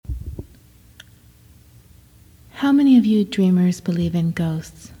How many of you dreamers believe in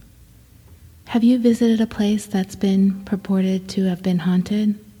ghosts? Have you visited a place that's been purported to have been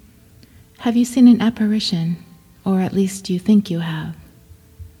haunted? Have you seen an apparition, or at least you think you have?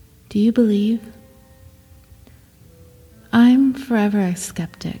 Do you believe? I'm forever a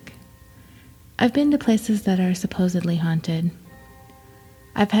skeptic. I've been to places that are supposedly haunted.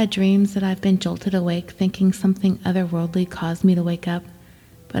 I've had dreams that I've been jolted awake thinking something otherworldly caused me to wake up,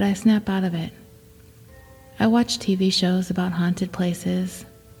 but I snap out of it. I watch TV shows about haunted places.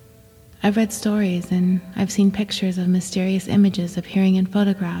 I've read stories and I've seen pictures of mysterious images appearing in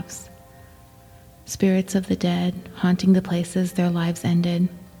photographs. Spirits of the dead haunting the places their lives ended.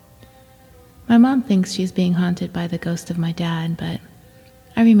 My mom thinks she's being haunted by the ghost of my dad, but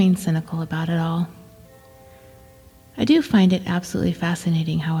I remain cynical about it all. I do find it absolutely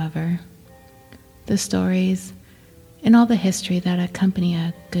fascinating, however, the stories and all the history that accompany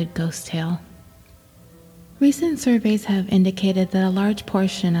a good ghost tale. Recent surveys have indicated that a large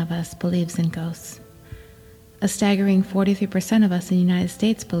portion of us believes in ghosts. A staggering 43% of us in the United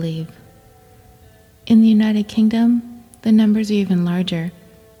States believe. In the United Kingdom, the numbers are even larger,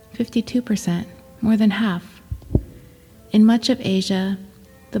 52%, more than half. In much of Asia,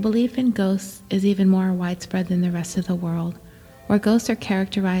 the belief in ghosts is even more widespread than the rest of the world, where ghosts are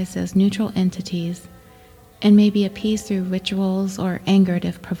characterized as neutral entities and may be appeased through rituals or angered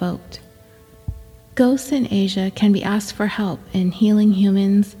if provoked. Ghosts in Asia can be asked for help in healing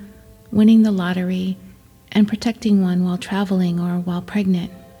humans, winning the lottery, and protecting one while traveling or while pregnant.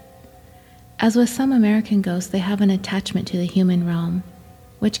 As with some American ghosts, they have an attachment to the human realm,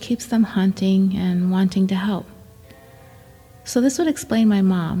 which keeps them haunting and wanting to help. So this would explain my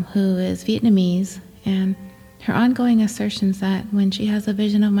mom, who is Vietnamese, and her ongoing assertions that when she has a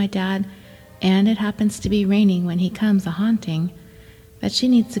vision of my dad and it happens to be raining when he comes a haunting, that she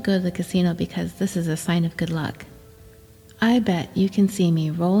needs to go to the casino because this is a sign of good luck. I bet you can see me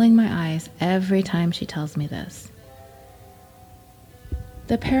rolling my eyes every time she tells me this.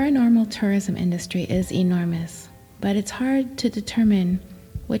 The paranormal tourism industry is enormous, but it's hard to determine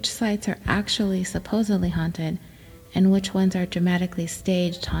which sites are actually supposedly haunted and which ones are dramatically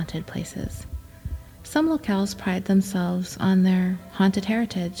staged haunted places. Some locales pride themselves on their haunted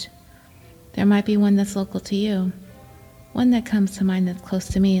heritage. There might be one that's local to you. One that comes to mind that's close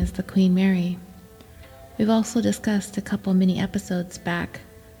to me is the Queen Mary. We've also discussed a couple mini episodes back,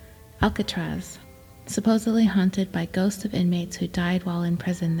 Alcatraz, supposedly haunted by ghosts of inmates who died while in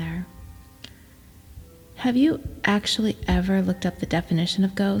prison there. Have you actually ever looked up the definition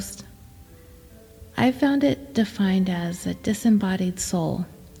of ghost? I found it defined as a disembodied soul,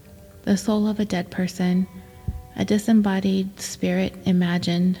 the soul of a dead person, a disembodied spirit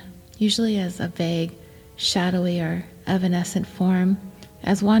imagined, usually as a vague, shadowy, or evanescent form,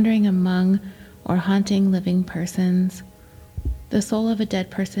 as wandering among or haunting living persons. The soul of a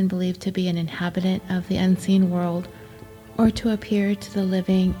dead person believed to be an inhabitant of the unseen world, or to appear to the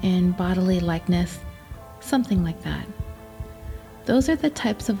living in bodily likeness, something like that. Those are the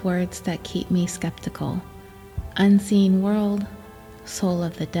types of words that keep me skeptical. Unseen world, soul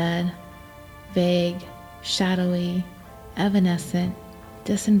of the dead, vague, shadowy, evanescent,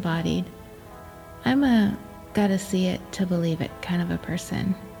 disembodied. I'm a gotta see it to believe it kind of a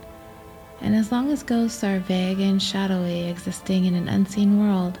person. And as long as ghosts are vague and shadowy, existing in an unseen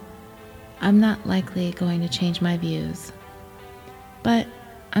world, I'm not likely going to change my views. But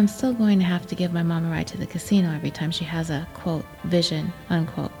I'm still going to have to give my mom a ride to the casino every time she has a, quote, vision,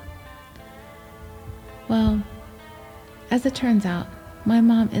 unquote. Well, as it turns out, my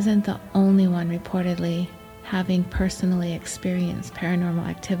mom isn't the only one reportedly having personally experienced paranormal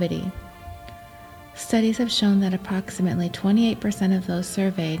activity. Studies have shown that approximately 28% of those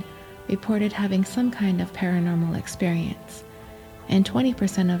surveyed reported having some kind of paranormal experience, and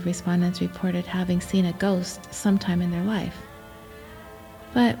 20% of respondents reported having seen a ghost sometime in their life.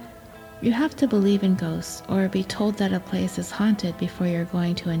 But you have to believe in ghosts or be told that a place is haunted before you're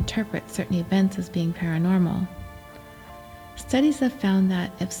going to interpret certain events as being paranormal. Studies have found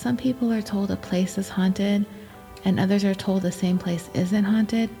that if some people are told a place is haunted and others are told the same place isn't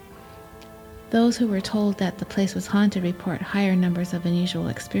haunted, those who were told that the place was haunted report higher numbers of unusual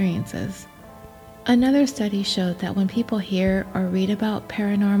experiences. Another study showed that when people hear or read about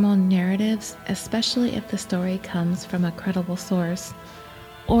paranormal narratives, especially if the story comes from a credible source,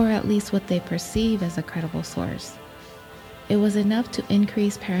 or at least what they perceive as a credible source, it was enough to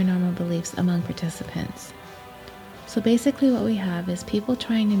increase paranormal beliefs among participants. So basically what we have is people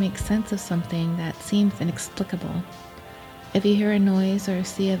trying to make sense of something that seems inexplicable. If you hear a noise or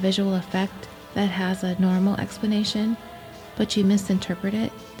see a visual effect that has a normal explanation, but you misinterpret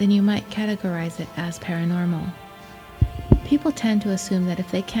it, then you might categorize it as paranormal. People tend to assume that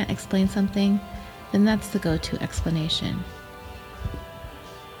if they can't explain something, then that's the go-to explanation.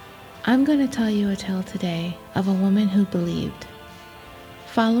 I'm going to tell you a tale today of a woman who believed.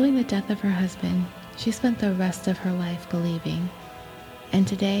 Following the death of her husband, she spent the rest of her life believing. And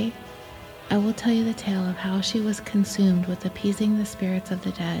today, I will tell you the tale of how she was consumed with appeasing the spirits of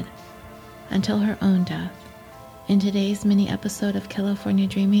the dead until her own death. In today's mini episode of California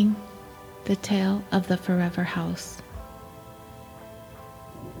Dreaming, the tale of the Forever House.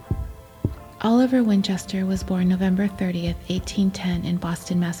 Oliver Winchester was born November 30th, 1810 in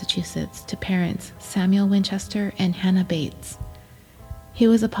Boston, Massachusetts, to parents Samuel Winchester and Hannah Bates. He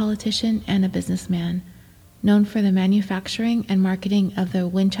was a politician and a businessman, known for the manufacturing and marketing of the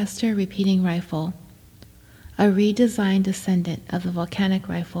Winchester repeating rifle, a redesigned descendant of the volcanic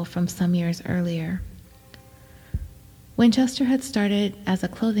rifle from some years earlier. Winchester had started as a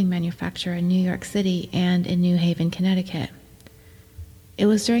clothing manufacturer in New York City and in New Haven, Connecticut. It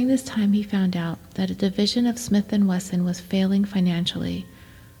was during this time he found out that a division of Smith & Wesson was failing financially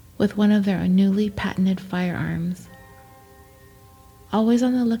with one of their newly patented firearms. Always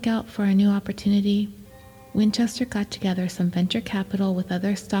on the lookout for a new opportunity, Winchester got together some venture capital with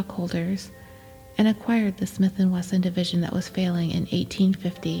other stockholders and acquired the Smith & Wesson division that was failing in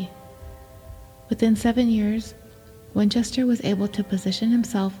 1850. Within 7 years, Winchester was able to position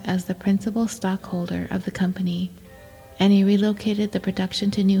himself as the principal stockholder of the company, and he relocated the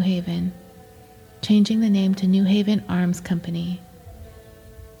production to New Haven, changing the name to New Haven Arms Company.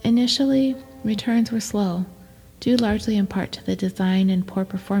 Initially, returns were slow, due largely in part to the design and poor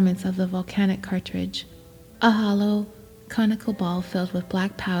performance of the volcanic cartridge, a hollow, conical ball filled with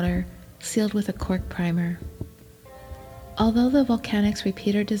black powder sealed with a cork primer. Although the volcanic's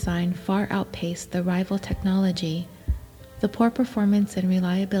repeater design far outpaced the rival technology, the poor performance and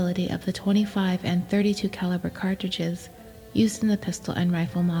reliability of the 25 and 32 caliber cartridges used in the pistol and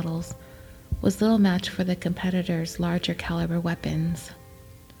rifle models was little match for the competitors' larger caliber weapons.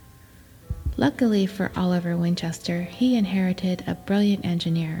 Luckily for Oliver Winchester, he inherited a brilliant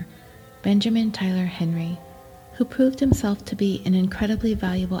engineer, Benjamin Tyler Henry, who proved himself to be an incredibly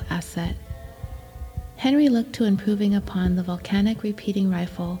valuable asset. Henry looked to improving upon the volcanic repeating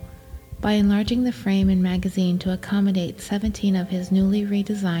rifle by enlarging the frame and magazine to accommodate 17 of his newly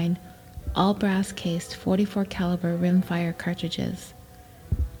redesigned, all-brass cased 44 caliber rimfire cartridges.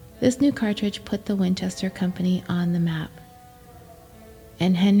 This new cartridge put the Winchester Company on the map,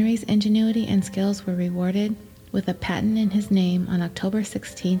 and Henry's ingenuity and skills were rewarded with a patent in his name on October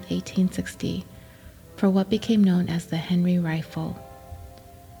 16, 1860, for what became known as the Henry rifle.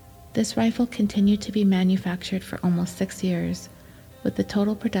 This rifle continued to be manufactured for almost 6 years, with the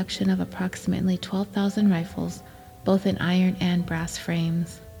total production of approximately 12,000 rifles, both in iron and brass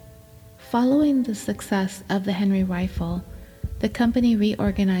frames. Following the success of the Henry rifle, the company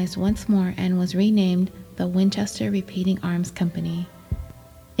reorganized once more and was renamed the Winchester Repeating Arms Company.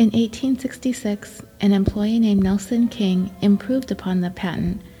 In 1866, an employee named Nelson King improved upon the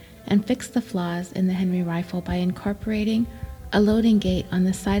patent and fixed the flaws in the Henry rifle by incorporating a loading gate on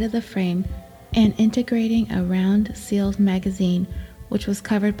the side of the frame and integrating a round sealed magazine which was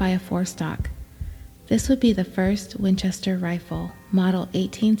covered by a forestock. This would be the first Winchester rifle, model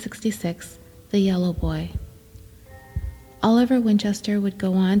 1866, the Yellow Boy. Oliver Winchester would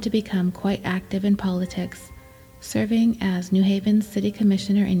go on to become quite active in politics, serving as New Haven's city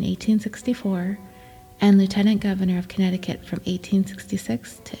commissioner in 1864 and lieutenant governor of Connecticut from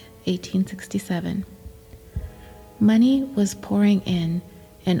 1866 to 1867. Money was pouring in,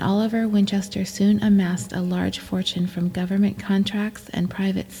 and Oliver Winchester soon amassed a large fortune from government contracts and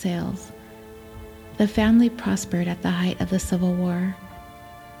private sales. The family prospered at the height of the Civil War.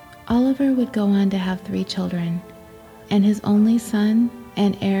 Oliver would go on to have 3 children, and his only son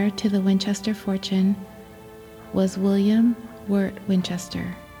and heir to the Winchester fortune was William Wirt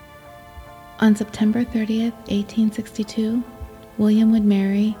Winchester. On September 30th, 1862, William would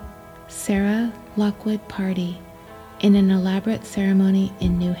marry Sarah Lockwood Pardee in an elaborate ceremony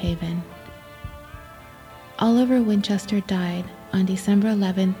in New Haven. Oliver Winchester died on December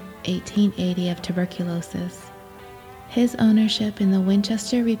 11, 1880 of tuberculosis. His ownership in the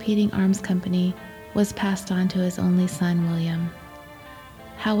Winchester Repeating Arms Company was passed on to his only son, William.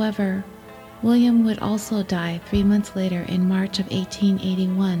 However, William would also die 3 months later in March of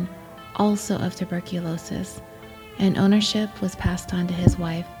 1881, also of tuberculosis, and ownership was passed on to his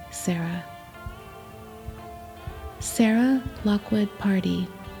wife, Sarah. Sarah Lockwood Pardee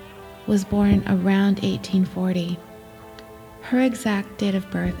was born around 1840. Her exact date of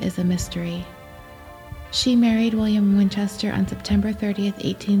birth is a mystery. She married William Winchester on September 30th,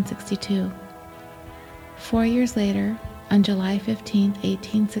 1862. 4 years later, On July 15,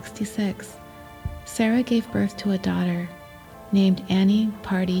 1866, Sarah gave birth to a daughter named Annie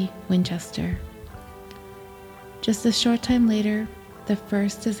Pardee Winchester. Just a short time later, the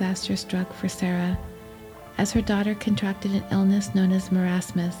first disaster struck for Sarah as her daughter contracted an illness known as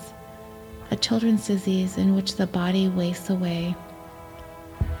marasmus, a children's disease in which the body wastes away.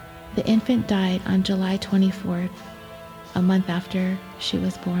 The infant died on July 24th, a month after she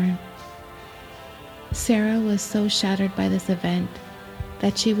was born. Sarah was so shattered by this event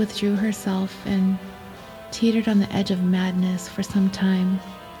that she withdrew herself and teetered on the edge of madness for some time.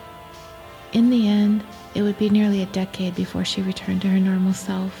 In the end, it would be nearly a decade before she returned to her normal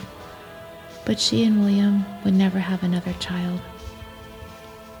self, but she and William would never have another child.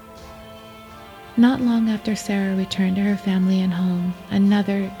 Not long after Sarah returned to her family and home,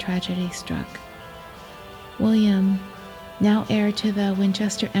 another tragedy struck. William, now heir to the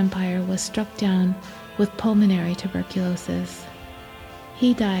Winchester Empire, was struck down with pulmonary tuberculosis.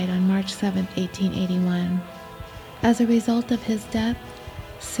 He died on March 7, 1881. As a result of his death,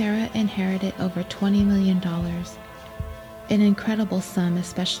 Sarah inherited over $20 million, an incredible sum,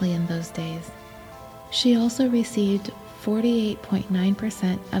 especially in those days. She also received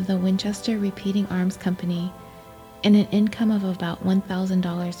 48.9% of the Winchester Repeating Arms Company and an income of about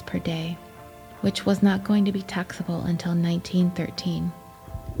 $1,000 per day, which was not going to be taxable until 1913.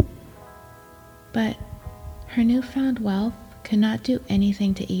 But her newfound wealth could not do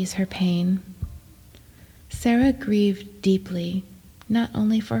anything to ease her pain. Sarah grieved deeply, not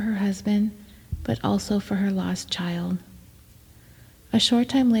only for her husband, but also for her lost child. A short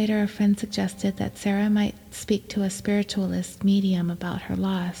time later, a friend suggested that Sarah might speak to a spiritualist medium about her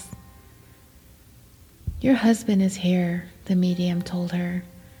loss. "Your husband is here," the medium told her,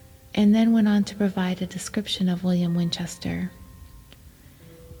 and then went on to provide a description of William Winchester.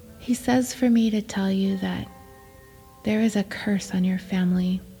 "He says for me to tell you that there is a curse on your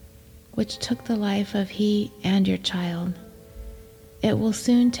family, which took the life of he and your child. It will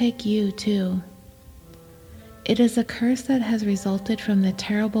soon take you too. It is a curse that has resulted from the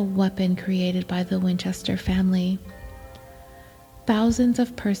terrible weapon created by the Winchester family. Thousands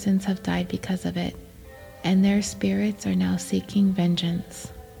of persons have died because of it, and their spirits are now seeking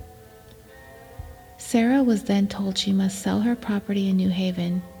vengeance." Sarah was then told she must sell her property in New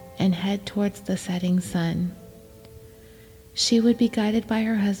Haven and head towards the setting sun. She would be guided by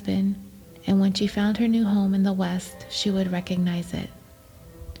her husband, and when she found her new home in the West, she would recognize it.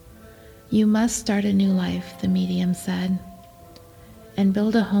 "You must start a new life," the medium said, "and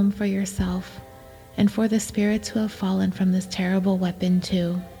build a home for yourself and for the spirits who have fallen from this terrible weapon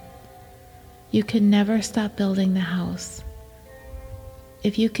too. You can never stop building the house.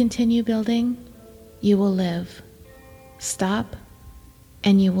 If you continue building, you will live. Stop,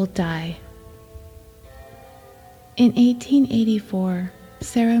 and you will die." In 1884,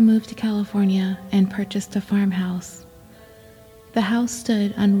 Sarah moved to California and purchased a farmhouse. The house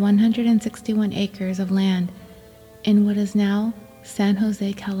stood on 161 acres of land in what is now San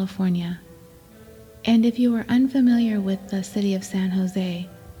Jose, California. And if you are unfamiliar with the city of San Jose,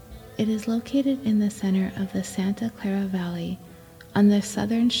 it is located in the center of the Santa Clara Valley on the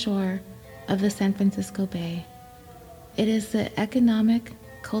southern shore of the San Francisco Bay. It is the economic,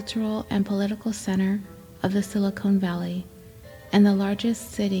 cultural, and political center of the Silicon Valley and the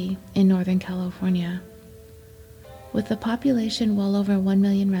largest city in Northern California. With a population well over 1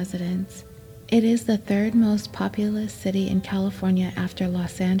 million residents, it is the third most populous city in California after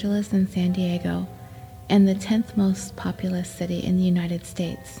Los Angeles and San Diego, and the 10th most populous city in the United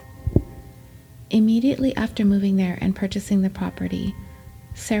States. Immediately after moving there and purchasing the property,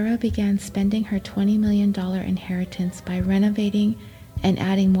 Sarah began spending her $20 million inheritance by renovating and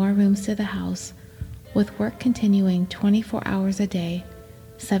adding more rooms to the house, with work continuing 24 hours a day,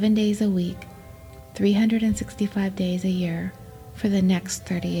 7 days a week, 365 days a year for the next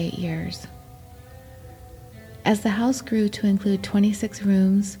 38 years. As the house grew to include 26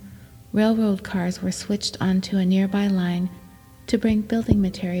 rooms, railroad cars were switched onto a nearby line to bring building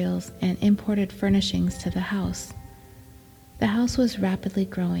materials and imported furnishings to the house. The house was rapidly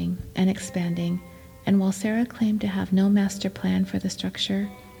growing and expanding, and while Sarah claimed to have no master plan for the structure,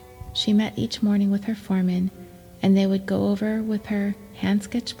 she met each morning with her foreman, and they would go over with her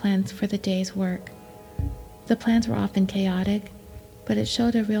hand-sketched plans for the day's work. The plans were often chaotic, but it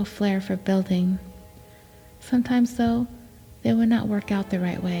showed a real flair for building. Sometimes, though, they would not work out the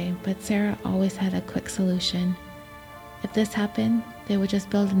right way, but Sarah always had a quick solution. If this happened, they would just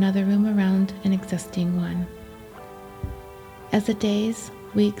build another room around an existing one. As the days,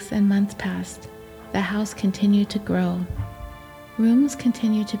 weeks, and months passed, the house continued to grow. Rooms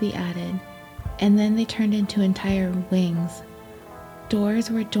continued to be added, and then they turned into entire wings. Doors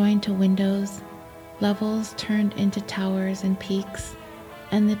were joined to windows, levels turned into towers and peaks,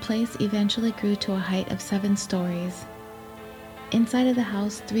 and the place eventually grew to a height of 7 stories. Inside of the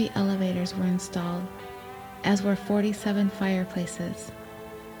house, 3 elevators were installed, as were 47 fireplaces.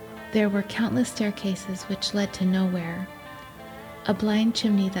 There were countless staircases which led to nowhere, a blind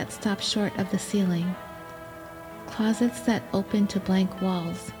chimney that stopped short of the ceiling, closets that opened to blank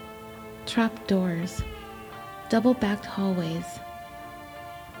walls, trap doors, double-backed hallways,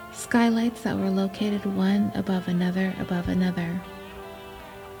 skylights that were located one above another,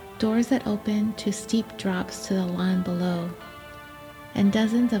 doors that opened to steep drops to the lawn below, and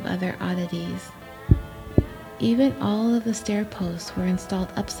dozens of other oddities. Even all of the stair posts were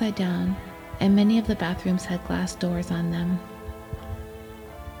installed upside down, and many of the bathrooms had glass doors on them.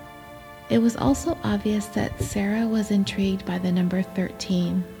 It was also obvious that Sarah was intrigued by the number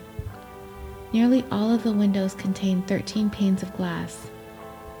 13. Nearly all of the windows contained 13 panes of glass.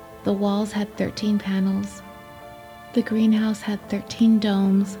 The walls had 13 panels. The greenhouse had 13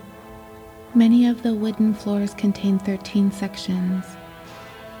 domes. Many of the wooden floors contained 13 sections.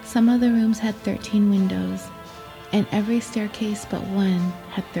 Some of the rooms had 13 windows, and every staircase but one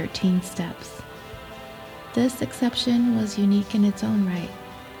had 13 steps. This exception was unique in its own right.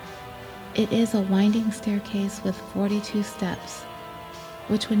 It is a winding staircase with 42 steps,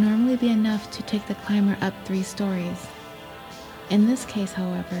 which would normally be enough to take the climber up 3 stories. In this case,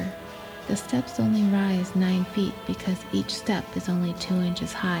 however, the steps only rise 9 feet because each step is only 2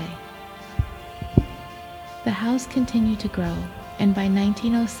 inches high. The house continued to grow, and by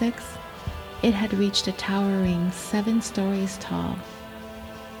 1906, it had reached a towering 7 stories tall.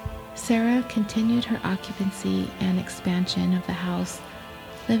 Sarah continued her occupancy and expansion of the house,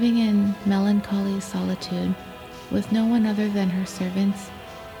 living in melancholy solitude with no one other than her servants,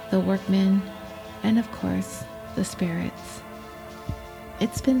 the workmen, and of course, the spirits.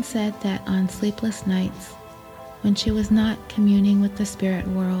 It's been said that on sleepless nights, when she was not communing with the spirit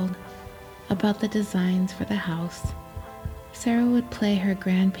world about the designs for the house, Sarah would play her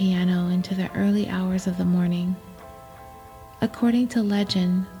grand piano into the early hours of the morning. According to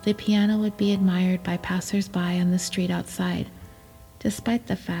legend, the piano would be admired by passers-by on the street outside, despite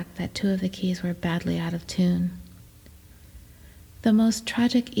the fact that 2 of the keys were badly out of tune. The most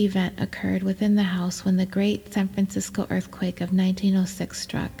tragic event occurred within the house when the great San Francisco earthquake of 1906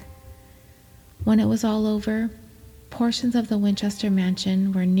 struck. When it was all over, portions of the Winchester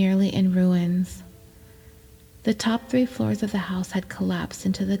mansion were nearly in ruins. The top 3 floors of the house had collapsed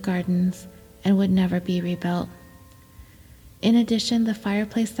into the gardens and would never be rebuilt. In addition, the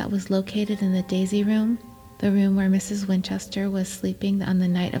fireplace that was located in the Daisy Room, the room where Mrs. Winchester was sleeping on the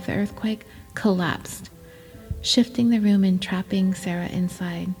night of the earthquake, collapsed, shifting the room and trapping Sarah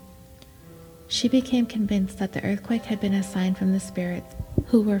inside. She became convinced that the earthquake had been a sign from the spirits,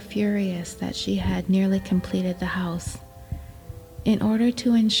 who were furious that she had nearly completed the house. In order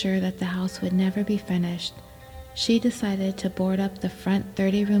to ensure that the house would never be finished, she decided to board up the front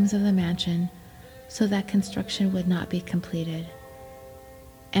 30 rooms of the mansion so that construction would not be completed,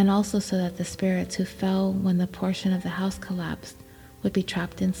 and also so that the spirits who fell when the portion of the house collapsed would be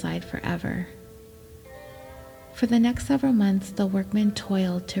trapped inside forever. For the next several months, the workmen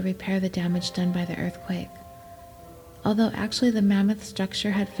toiled to repair the damage done by the earthquake. Although actually the mammoth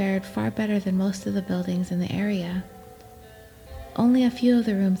structure had fared far better than most of the buildings in the area. Only a few of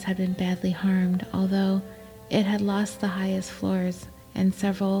the rooms had been badly harmed, although it had lost the highest floors and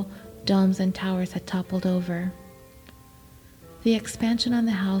several domes and towers had toppled over. The expansion on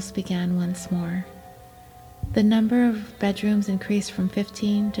the house began once more. The number of bedrooms increased from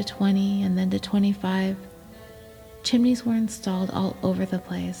 15 to 20 and then to 25. Chimneys were installed all over the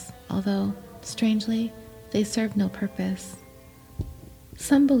place, although, strangely, they served no purpose.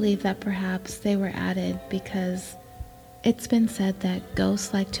 Some believe that perhaps they were added because it's been said that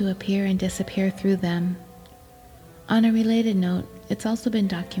ghosts like to appear and disappear through them. On a related note, it's also been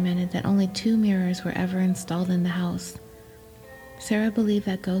documented that only 2 mirrors were ever installed in the house. Sarah believed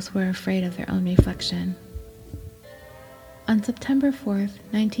that ghosts were afraid of their own reflection. On September 4th,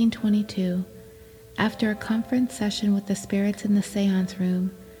 1922, after a conference session with the spirits in the seance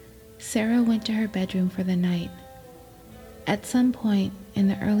room, Sarah went to her bedroom for the night. At some point in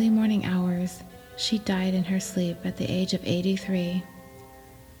the early morning hours, she died in her sleep at the age of 83.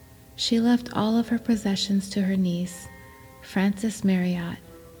 She left all of her possessions to her niece, Frances Marriott,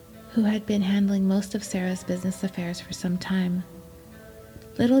 who had been handling most of Sarah's business affairs for some time.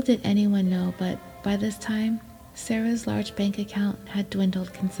 Little did anyone know, but by this time, Sarah's large bank account had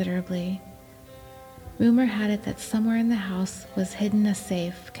dwindled considerably. Rumor had it that somewhere in the house was hidden a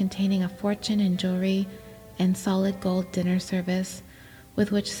safe containing a fortune in jewelry and solid gold dinner service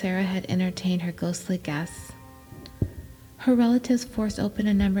with which Sarah had entertained her ghostly guests. Her relatives forced open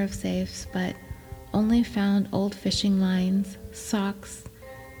a number of safes, but only found old fishing lines, socks,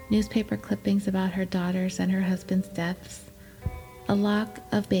 newspaper clippings about her daughter's and her husband's deaths, a lock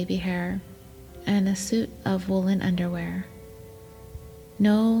of baby hair, and a suit of woolen underwear.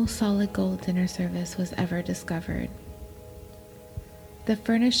 No solid gold dinner service was ever discovered. The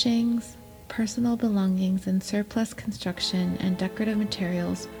furnishings, personal belongings, and surplus construction and decorative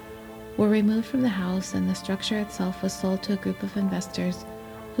materials were removed from the house, and the structure itself was sold to a group of investors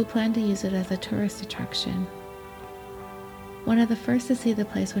who planned to use it as a tourist attraction. One of the first to see the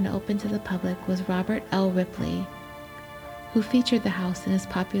place when it opened to the public was Robert L. Ripley, who featured the house in his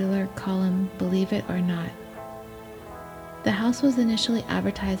popular column Believe It or Not. The house was initially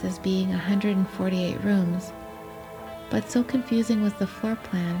advertised as being 148 rooms, but so confusing was the floor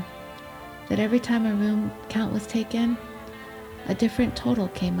plan that every time a room count was taken, a different total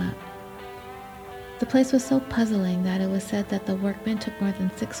came up. The place was so puzzling that it was said that the workmen took more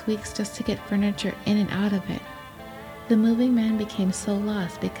than 6 weeks just to get furniture in and out of it. The moving man became so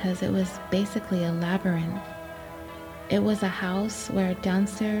lost because it was basically a labyrinth. It was a house where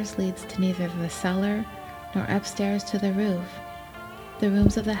downstairs leads to neither the cellar nor upstairs to the roof. The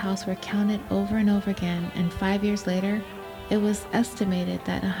rooms of the house were counted over and over again, and 5 years later, it was estimated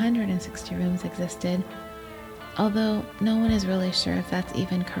that 160 rooms existed, although no one is really sure if that's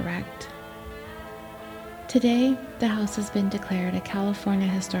even correct. Today, the house has been declared a California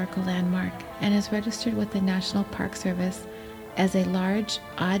Historical Landmark and is registered with the National Park Service as a large,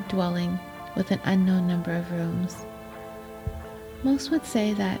 odd dwelling with an unknown number of rooms. Most would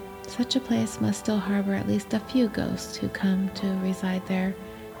say that such a place must still harbor at least a few ghosts who come to reside there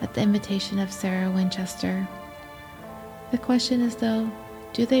at the invitation of Sarah Winchester. The question is, though,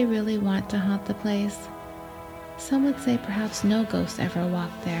 do they really want to haunt the place? Some would say perhaps no ghosts ever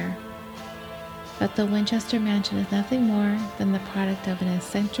walked there. But the Winchester Mansion is nothing more than the product of an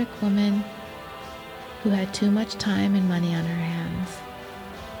eccentric woman who had too much time and money on her hands.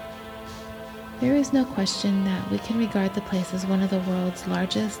 There is no question that we can regard the place as one of the world's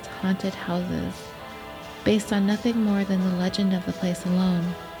largest haunted houses, based on nothing more than the legend of the place alone.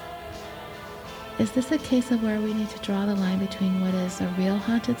 Is this a case of where we need to draw the line between what is a real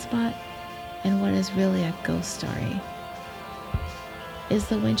haunted spot and what is really a ghost story? Is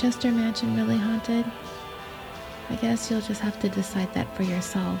the Winchester Mansion really haunted? I guess you'll just have to decide that for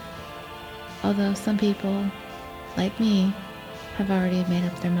yourself. Although some people, like me, have already made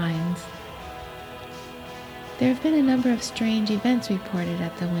up their minds. There have been a number of strange events reported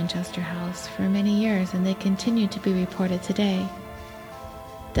at the Winchester House for many years, and they continue to be reported today.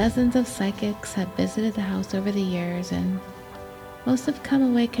 Dozens of psychics have visited the house over the years, and most have come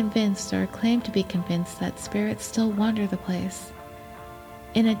away convinced or claim to be convinced that spirits still wander the place.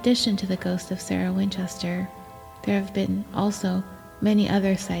 In addition to the ghost of Sarah Winchester, there have been also many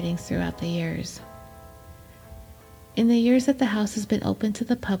other sightings throughout the years. In the years that the house has been open to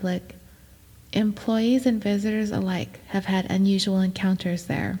the public, employees and visitors alike have had unusual encounters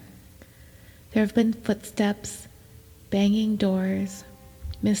there. There have been footsteps, banging doors,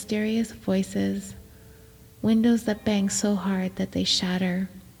 mysterious voices, windows that bang so hard that they shatter,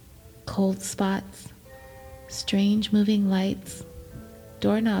 cold spots, strange moving lights,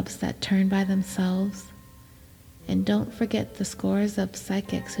 doorknobs that turn by themselves, and don't forget the scores of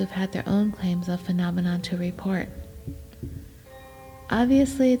psychics who've had their own claims of phenomenon to report.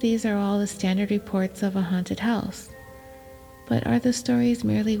 Obviously, these are all the standard reports of a haunted house, but are the stories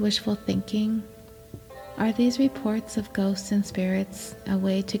merely wishful thinking? Are these reports of ghosts and spirits a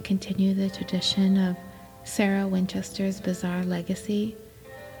way to continue the tradition of Sarah Winchester's bizarre legacy?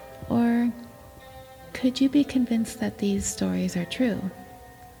 Or could you be convinced that these stories are true?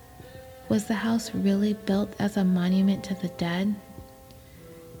 Was the house really built as a monument to the dead?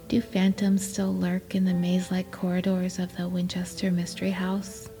 Do phantoms still lurk in the maze-like corridors of the Winchester Mystery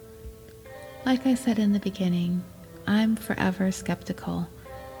House? Like I said in the beginning, I'm forever skeptical,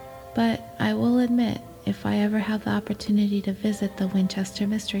 but I will admit, if I ever have the opportunity to visit the Winchester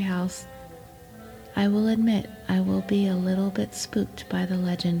Mystery House, I will admit I will be a little bit spooked by the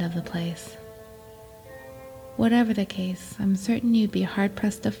legend of the place. Whatever the case, I'm certain you'd be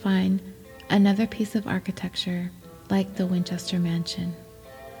hard-pressed to find another piece of architecture like the Winchester Mansion.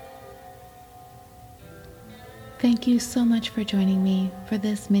 Thank you so much for joining me for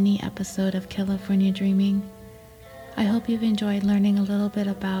this mini episode of California Dreaming. I hope you've enjoyed learning a little bit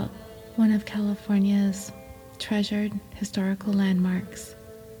about one of California's treasured historical landmarks.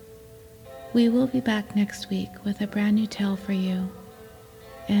 We will be back next week with a brand new tale for you.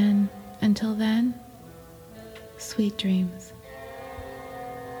 And until then, sweet dreams.